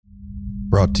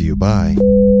Brought to you by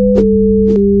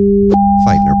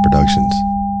Feitner Productions.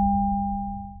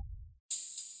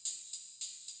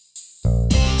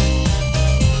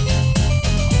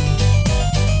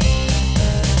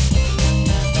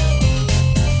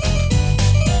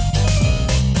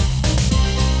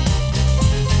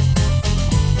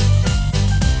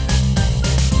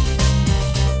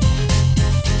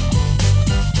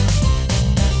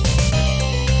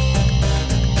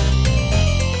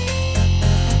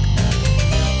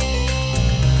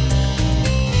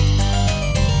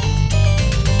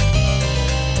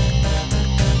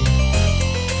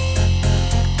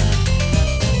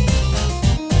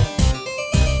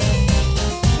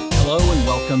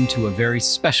 To a very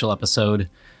special episode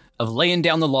of Laying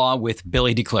Down the Law with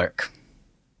Billy DeClerc.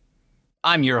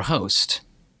 I'm your host,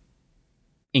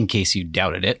 in case you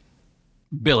doubted it,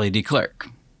 Billy DeClerc.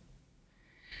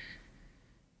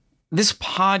 This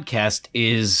podcast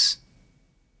is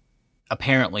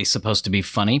apparently supposed to be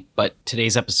funny, but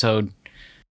today's episode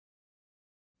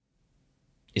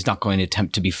is not going to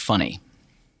attempt to be funny.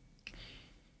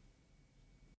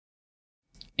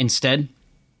 Instead,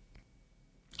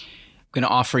 I'm going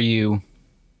to offer you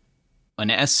an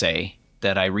essay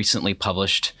that I recently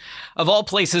published, of all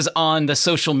places, on the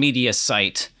social media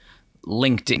site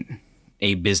LinkedIn,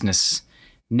 a business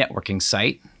networking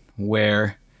site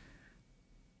where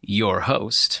your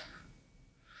host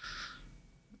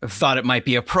thought it might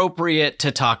be appropriate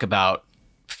to talk about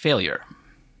failure.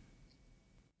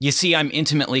 You see, I'm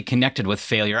intimately connected with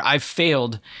failure. I've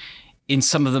failed in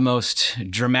some of the most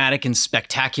dramatic and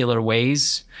spectacular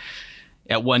ways.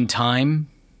 At one time,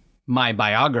 my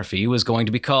biography was going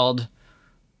to be called,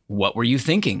 "What Were You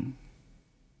Thinking?"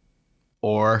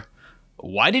 Or,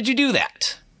 "Why did you do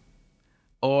that?"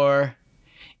 Or,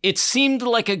 "It seemed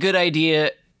like a good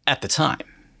idea at the time."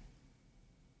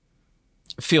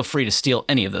 Feel free to steal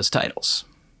any of those titles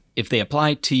if they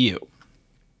apply to you.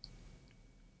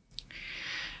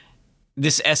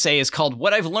 This essay is called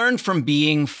 "What I've Learned from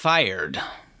Being Fired."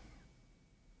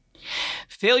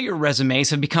 Failure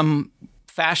resumes have become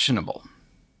fashionable,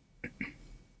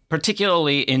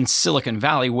 particularly in Silicon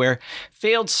Valley, where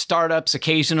failed startups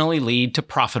occasionally lead to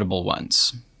profitable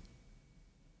ones.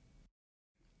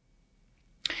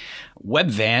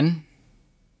 Webvan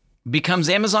becomes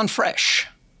Amazon Fresh.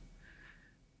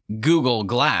 Google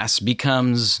Glass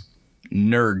becomes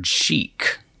nerd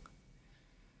chic.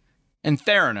 And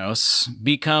Theranos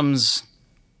becomes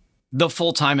the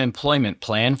full-time employment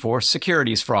plan for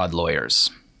securities fraud lawyers.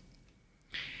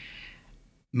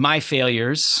 My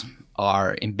failures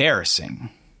are embarrassing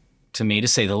to me, to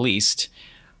say the least.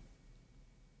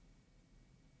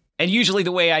 And usually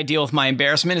the way I deal with my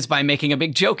embarrassment is by making a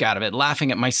big joke out of it,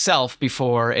 laughing at myself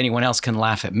before anyone else can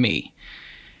laugh at me.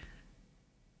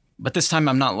 But this time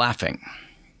I'm not laughing.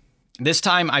 This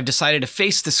time I've decided to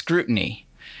face the scrutiny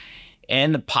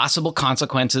and the possible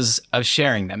consequences of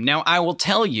sharing them. Now, I will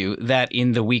tell you that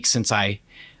in the week since I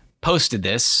posted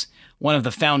this, one of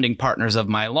the founding partners of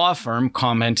my law firm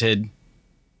commented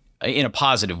in a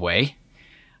positive way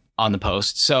on the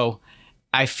post. So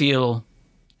I feel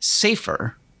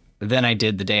safer than I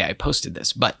did the day I posted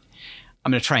this. But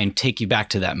I'm going to try and take you back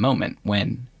to that moment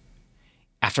when,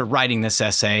 after writing this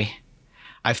essay,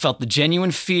 I felt the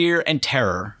genuine fear and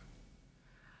terror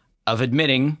of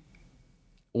admitting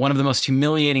one of the most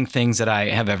humiliating things that I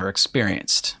have ever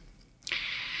experienced.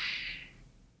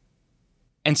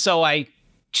 And so I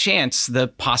chance the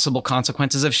possible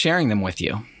consequences of sharing them with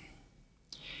you.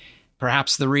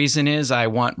 Perhaps the reason is I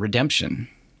want redemption.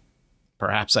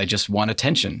 Perhaps I just want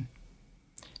attention.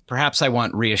 Perhaps I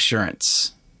want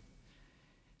reassurance.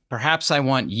 Perhaps I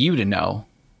want you to know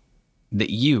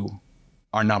that you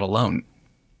are not alone.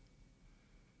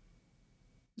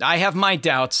 I have my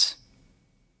doubts.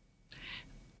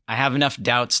 I have enough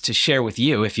doubts to share with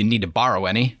you if you need to borrow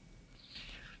any.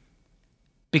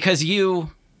 Because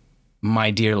you, my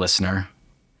dear listener,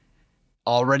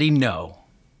 already know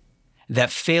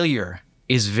that failure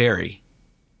is very,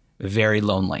 very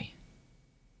lonely.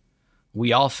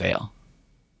 We all fail.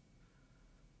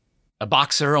 A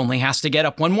boxer only has to get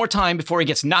up one more time before he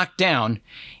gets knocked down,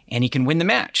 and he can win the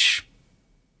match.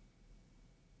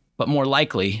 But more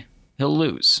likely, he'll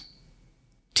lose.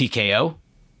 TKO,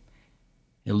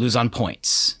 he'll lose on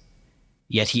points.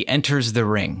 Yet he enters the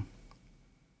ring.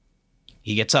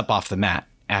 He gets up off the mat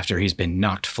after he's been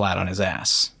knocked flat on his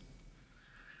ass.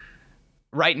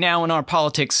 Right now in our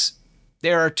politics,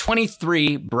 there are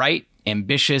 23 bright,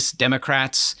 ambitious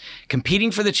Democrats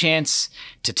competing for the chance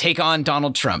to take on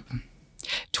Donald Trump.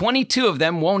 22 of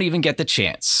them won't even get the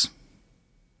chance.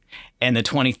 And the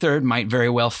 23rd might very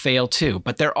well fail too,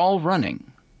 but they're all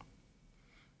running.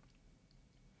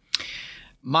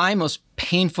 My most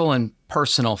painful and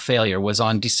personal failure was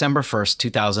on December 1st,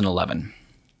 2011.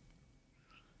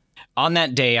 On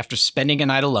that day, after spending a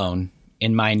night alone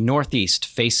in my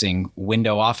northeast-facing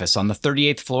window office on the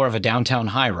 38th floor of a downtown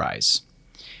high-rise,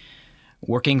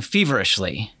 working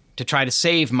feverishly to try to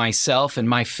save myself and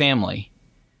my family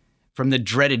from the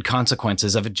dreaded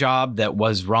consequences of a job that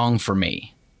was wrong for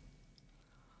me,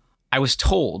 I was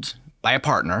told by a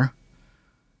partner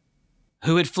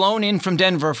who had flown in from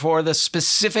Denver for the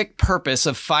specific purpose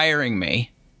of firing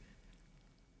me.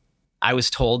 I was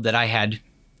told that I had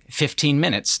 15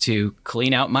 minutes to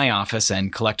clean out my office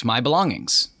and collect my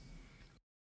belongings.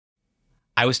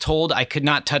 I was told I could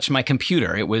not touch my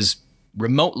computer. It was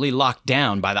remotely locked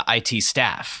down by the IT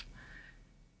staff.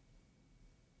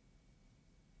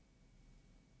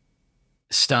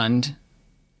 Stunned,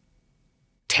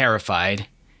 terrified,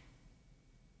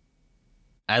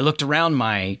 I looked around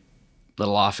my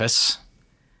little office.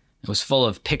 It was full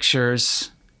of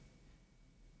pictures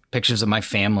of my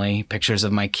family, pictures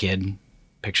of my kid,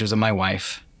 pictures of my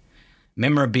wife,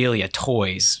 memorabilia,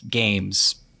 toys,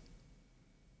 games,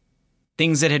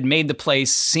 things that had made the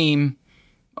place seem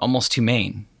almost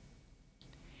humane.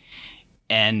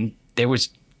 And there was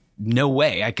no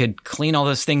way I could clean all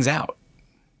those things out.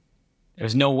 There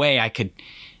was no way I could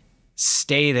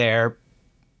stay there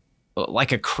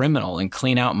like a criminal and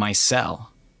clean out my cell.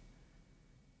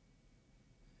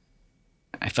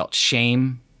 I felt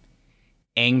shame,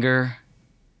 anger,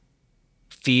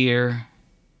 fear,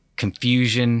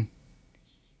 confusion,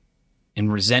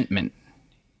 and resentment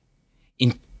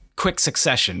in quick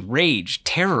succession, rage,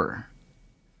 terror.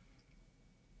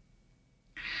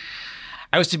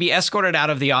 I was to be escorted out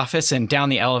of the office and down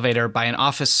the elevator by an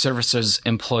office services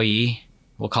employee.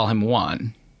 We'll call him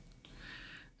Juan.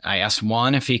 I asked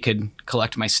Juan if he could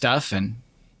collect my stuff and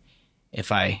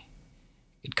if I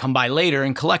could come by later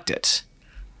and collect it.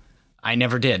 I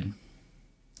never did.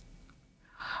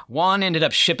 Juan ended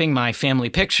up shipping my family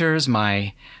pictures,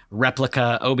 my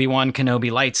replica Obi-Wan Kenobi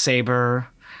lightsaber,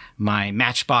 my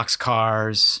Matchbox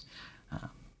cars,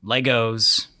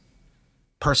 Legos,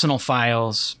 personal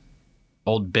files,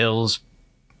 old bills,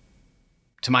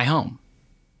 to my home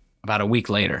about a week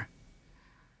later.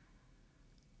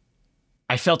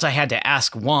 I felt I had to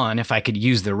ask Juan if I could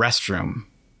use the restroom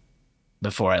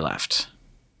before I left.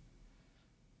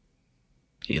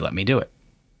 He let me do it.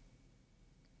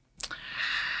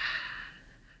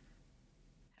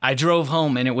 I drove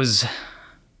home and it was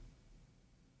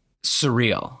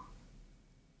surreal.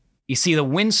 You see, the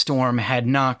windstorm had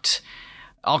knocked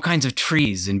all kinds of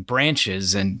trees and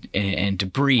branches and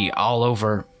debris all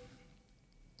over.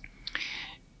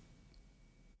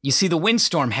 You see, the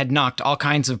windstorm had knocked all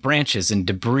kinds of branches and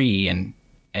debris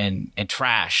and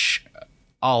trash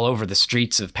all over the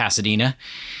streets of Pasadena.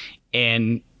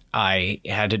 And I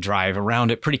had to drive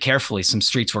around it pretty carefully. Some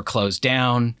streets were closed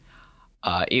down.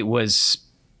 It was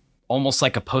almost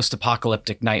like a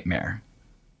post-apocalyptic nightmare.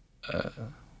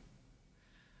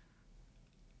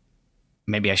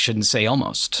 Maybe I shouldn't say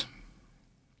almost.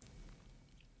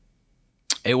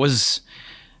 It was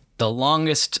the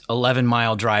longest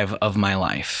 11-mile drive of my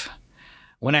life.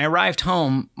 When I arrived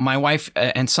home, my wife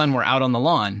and son were out on the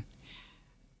lawn.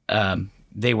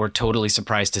 They were totally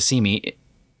surprised to see me.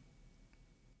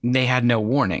 They had no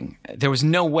warning. There was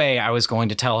no way I was going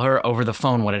to tell her over the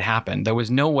phone what had happened. There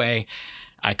was no way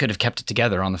I could have kept it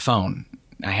together on the phone.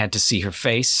 I had to see her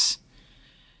face,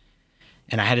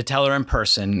 and I had to tell her in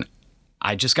person,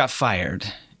 I just got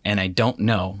fired, and I don't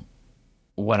know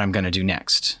what I'm going to do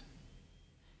next.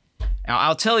 Now,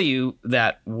 I'll tell you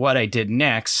that what I did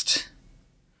next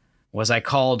was I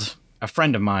called a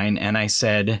friend of mine and I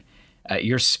said,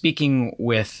 you're speaking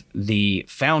with the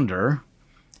founder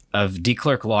of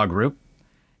DeClerk Law Group,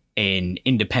 an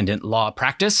independent law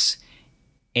practice,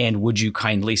 and would you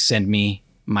kindly send me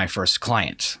my first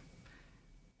client?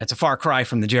 That's a far cry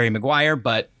from the Jerry Maguire,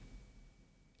 but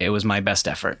it was my best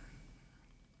effort.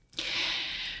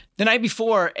 The night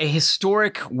before, a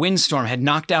historic windstorm had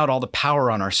knocked out all the power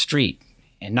on our street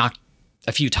and knocked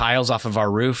a few tiles off of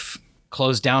our roof,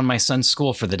 closed down my son's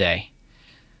school for the day.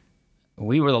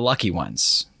 We were the lucky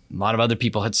ones. A lot of other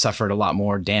people had suffered a lot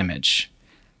more damage.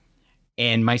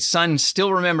 And my son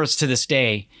still remembers to this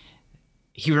day,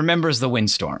 he remembers the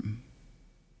windstorm.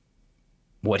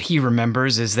 What he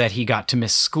remembers is that he got to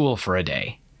miss school for a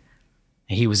day.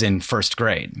 He was in first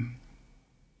grade.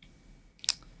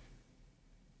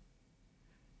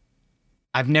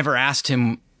 I've never asked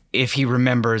him if he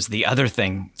remembers the other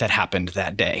thing that happened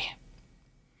that day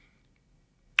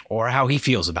or how he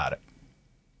feels about it.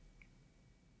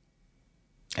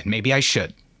 And maybe I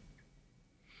should.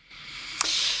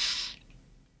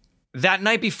 That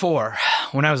night before,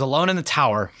 when I was alone in the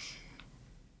tower,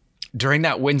 during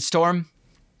that windstorm,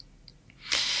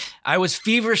 I was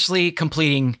feverishly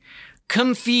completing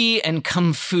Comfy and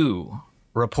Comfu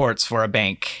reports for a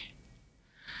bank.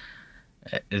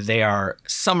 They are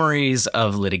summaries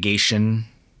of litigation.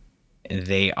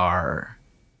 They are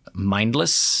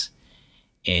mindless,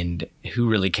 and who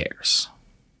really cares?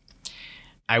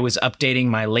 I was updating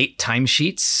my late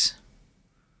timesheets,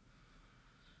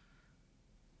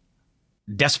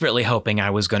 desperately hoping I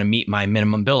was going to meet my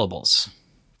minimum billables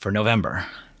for November.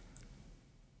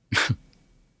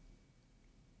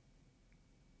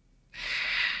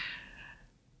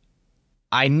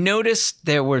 I noticed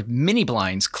there were mini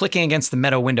blinds clicking against the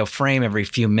meadow window frame every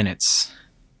few minutes.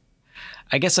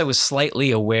 I guess I was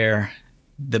slightly aware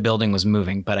the building was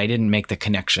moving, but I didn't make the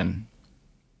connection.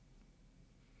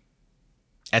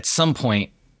 At some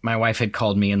point, my wife had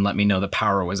called me and let me know the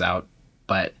power was out,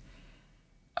 but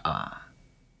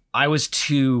I was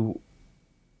too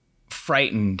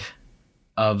frightened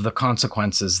of the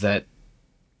consequences that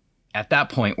at that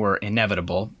point were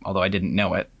inevitable, although I didn't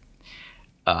know it.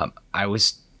 I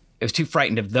was too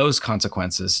frightened of those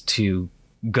consequences to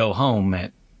go home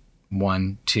at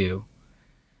 1, 2,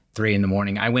 3 in the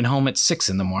morning. I went home at 6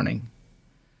 in the morning.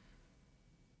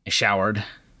 I showered.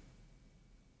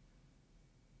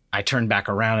 I turned back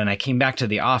around and I came back to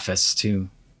the office to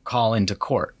call into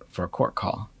court for a court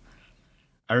call.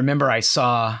 I remember I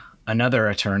saw another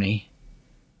attorney.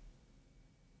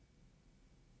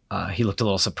 He looked a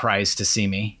little surprised to see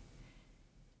me.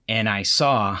 And I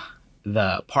saw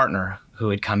the partner who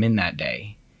had come in that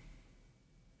day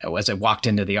as I walked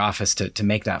into the office to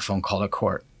make that phone call to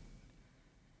court.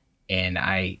 And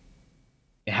I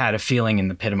had a feeling in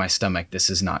the pit of my stomach, this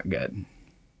is not good.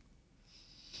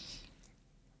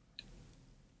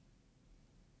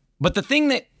 But the thing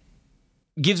that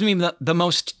gives me the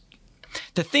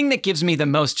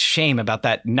most shame about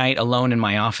that night alone in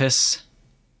my office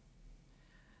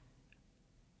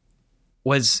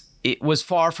was it was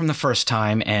far from the first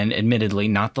time, and admittedly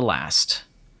not the last,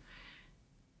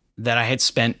 that I had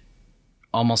spent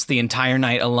almost the entire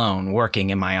night alone working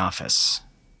in my office.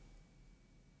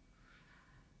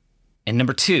 And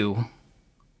number two,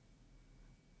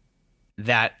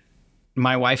 that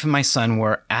my wife and my son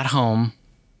were at home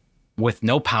with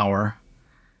no power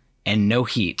and no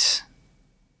heat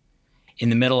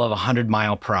in the middle of a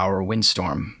 100-mile-per-hour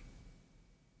windstorm.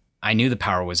 I knew the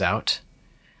power was out.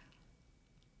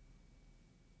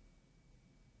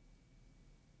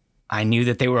 I knew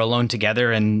that they were alone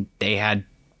together and they had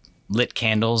lit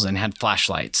candles and had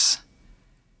flashlights.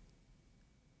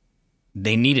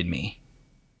 They needed me.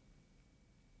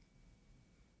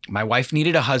 My wife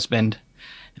needed a husband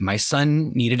and my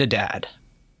son needed a dad,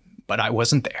 but I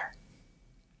wasn't there.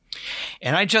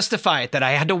 And I justify it that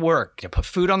I had to work to put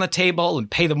food on the table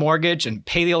and pay the mortgage and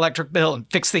pay the electric bill and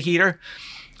fix the heater.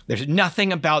 There's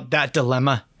nothing about that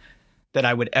dilemma that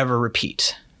I would ever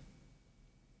repeat.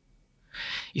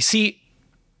 You see,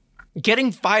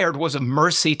 getting fired was a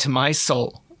mercy to my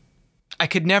soul. I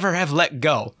could never have let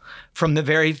go from the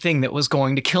very thing that was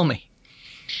going to kill me.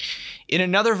 In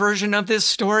another version of this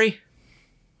story,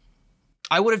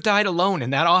 I would have died alone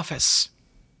in that office.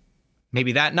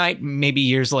 Maybe that night, maybe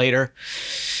years later.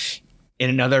 In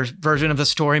another version of the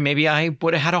story, maybe I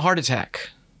would have had a heart attack,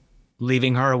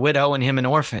 leaving her a widow and him an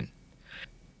orphan.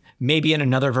 Maybe in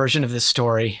another version of this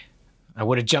story, I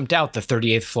would have jumped out the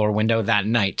 38th floor window that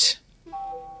night.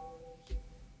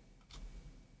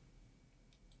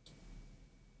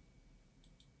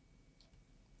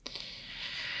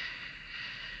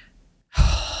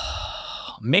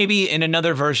 Maybe in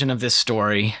another version of this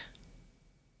story,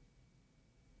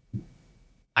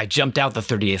 I jumped out the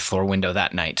 38th floor window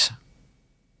that night.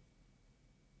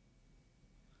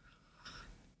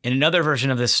 In another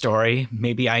version of this story,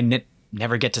 maybe I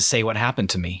never get to say what happened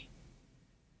to me.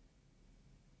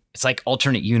 It's like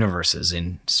alternate universes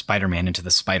in Spider-Man Into the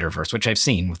Spider-Verse, which I've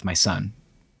seen with my son.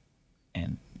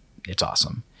 And it's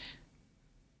awesome.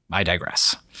 I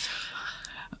digress.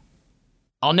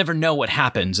 I'll never know what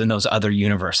happens in those other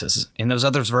universes, in those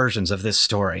other versions of this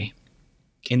story.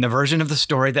 In the version of the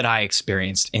story that I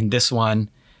experienced, in this one,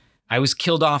 I was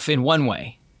killed off in one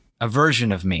way. A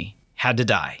version of me had to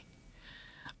die,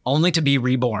 only to be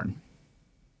reborn.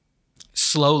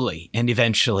 Slowly and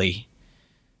eventually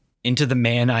into the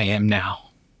man I am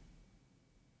now.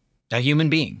 A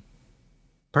human being,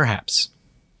 perhaps.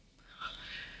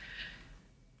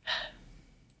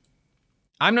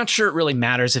 I'm not sure it really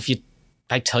matters if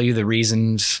I tell you the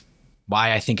reasons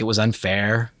why I think it was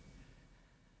unfair,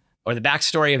 or the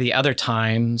backstory of the other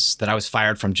times that I was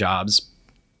fired from jobs.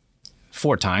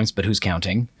 4 times, but who's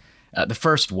counting? The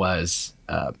first was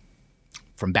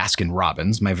from Baskin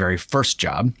Robbins, my very first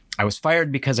job. I was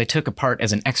fired because I took a part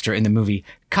as an extra in the movie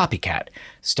Copycat,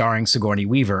 starring Sigourney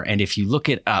Weaver. And if you look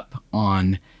it up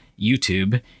on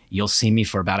YouTube, you'll see me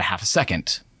for about a half a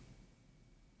second.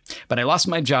 But I lost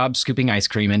my job scooping ice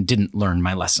cream and didn't learn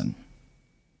my lesson.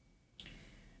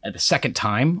 At the second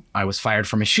time, I was fired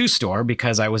from a shoe store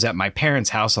because I was at my parents'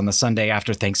 house on the Sunday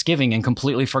after Thanksgiving and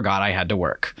completely forgot I had to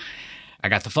work. I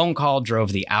got the phone call,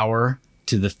 drove the hour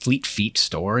to the Fleet Feet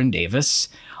store in Davis,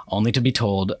 only to be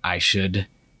told I should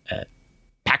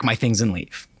pack my things and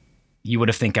leave. You would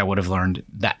have think I would have learned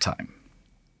that time.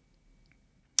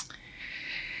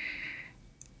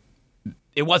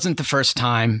 It wasn't the first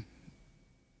time.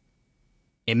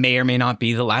 It may or may not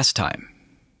be the last time.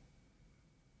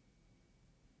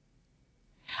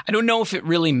 I don't know if it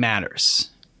really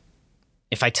matters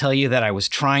if I tell you that I was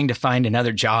trying to find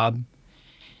another job,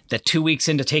 that 2 weeks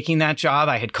into taking that job,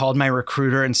 I had called my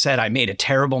recruiter and said I made a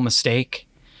terrible mistake,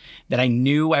 that I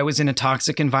knew I was in a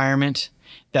toxic environment,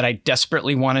 that I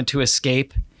desperately wanted to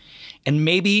escape, and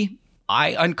maybe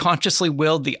I unconsciously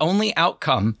willed the only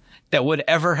outcome that would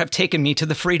ever have taken me to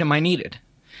the freedom I needed.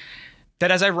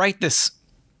 That as I write this,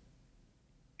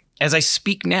 as I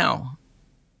speak now,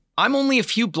 I'm only a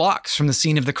few blocks from the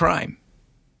scene of the crime.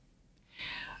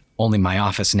 Only my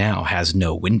office now has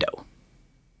no window.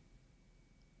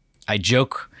 I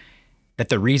joke that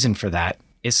the reason for that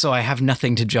is so I have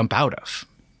nothing to jump out of.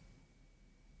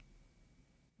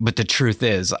 But the truth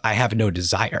is, I have no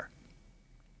desire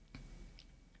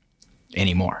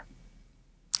anymore.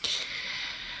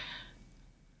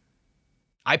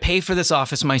 I pay for this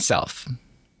office myself,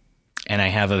 and I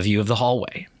have a view of the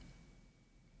hallway.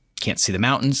 Can't see the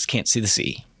mountains, can't see the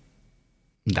sea.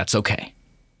 That's okay.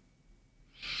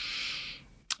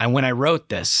 And when I wrote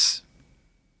this,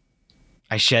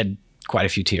 I shed quite a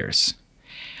few tears.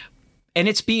 And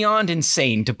it's beyond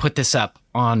insane to put this up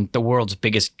on the world's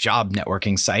biggest job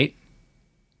networking site.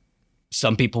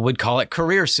 Some people would call it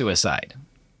career suicide.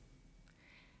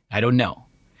 I don't know.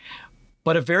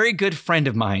 But a very good friend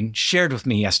of mine shared with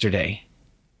me yesterday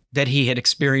that he had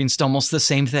experienced almost the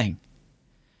same thing.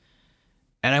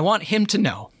 And I want him to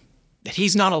know that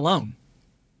he's not alone.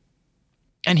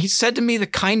 And he said to me the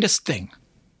kindest thing,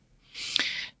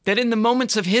 that in the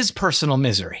moments of his personal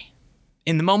misery,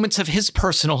 in the moments of his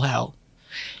personal hell,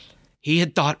 he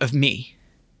had thought of me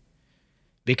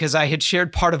because I had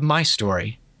shared part of my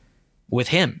story with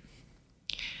him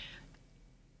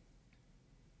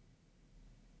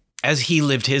as he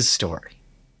lived his story,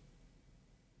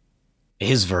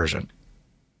 his version.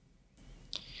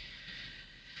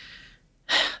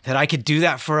 That I could do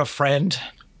that for a friend,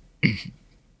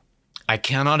 I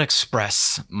cannot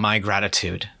express my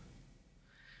gratitude.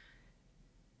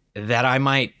 That I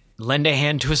might lend a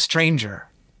hand to a stranger,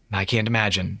 I can't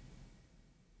imagine.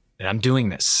 That I'm doing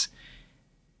this,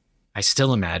 I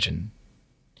still imagine.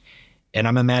 And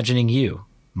I'm imagining you,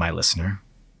 my listener.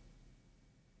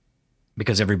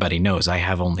 Because everybody knows I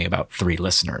have only about 3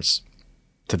 listeners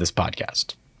to this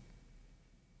podcast.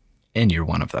 And you're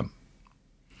one of them.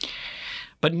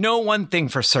 But know one thing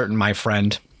for certain, my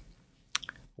friend.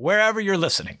 Wherever you're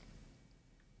listening,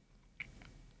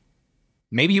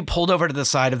 maybe you pulled over to the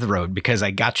side of the road because I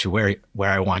got you where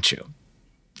I want you.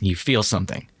 You feel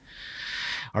something.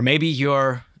 Or maybe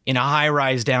you're in a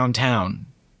high-rise downtown,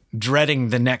 dreading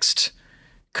the next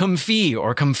comfy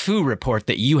or comfu report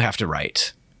that you have to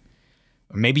write.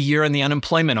 Or maybe you're in the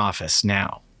unemployment office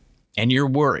now, and you're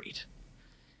worried.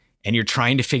 And you're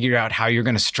trying to figure out how you're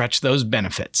going to stretch those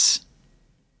benefits.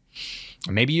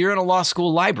 Or maybe you're in a law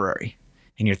school library,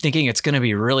 and you're thinking it's going to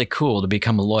be really cool to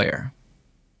become a lawyer.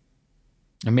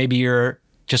 Or maybe you're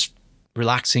just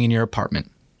relaxing in your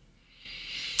apartment.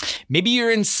 Maybe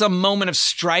you're in some moment of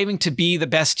striving to be the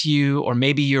best you, or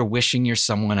maybe you're wishing you're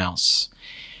someone else.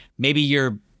 Maybe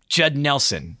you're Judd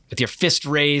Nelson with your fist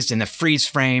raised in the freeze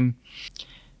frame.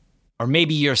 Or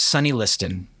maybe you're Sonny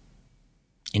Liston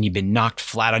and you've been knocked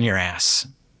flat on your ass.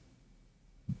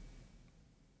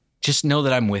 Just know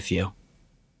that I'm with you.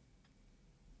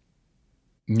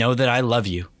 Know that I love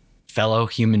you, fellow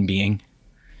human being.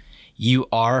 You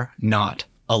are not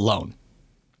alone.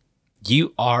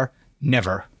 You are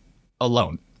never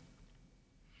alone.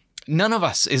 None of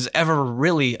us is ever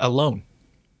really alone.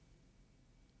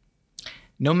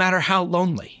 No matter how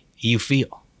lonely you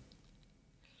feel.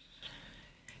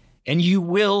 And you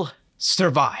will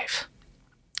survive.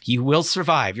 You will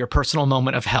survive your personal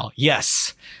moment of hell.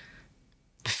 Yes,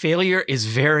 failure is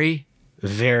very,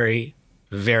 very,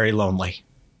 very lonely.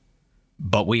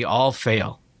 But we all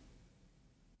fail.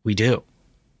 We do.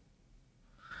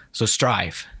 So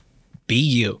strive. Be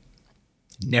you.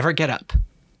 never get up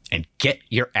and get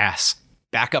your ass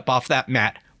back up off that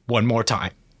mat one more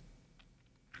time.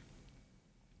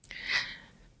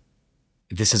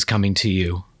 This is coming to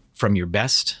you from your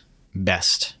best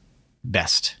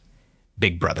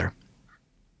big brother.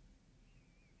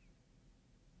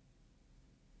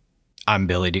 I'm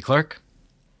Billy DeClercq,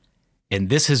 and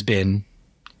this has been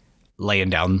Laying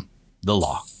Down the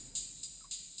Law.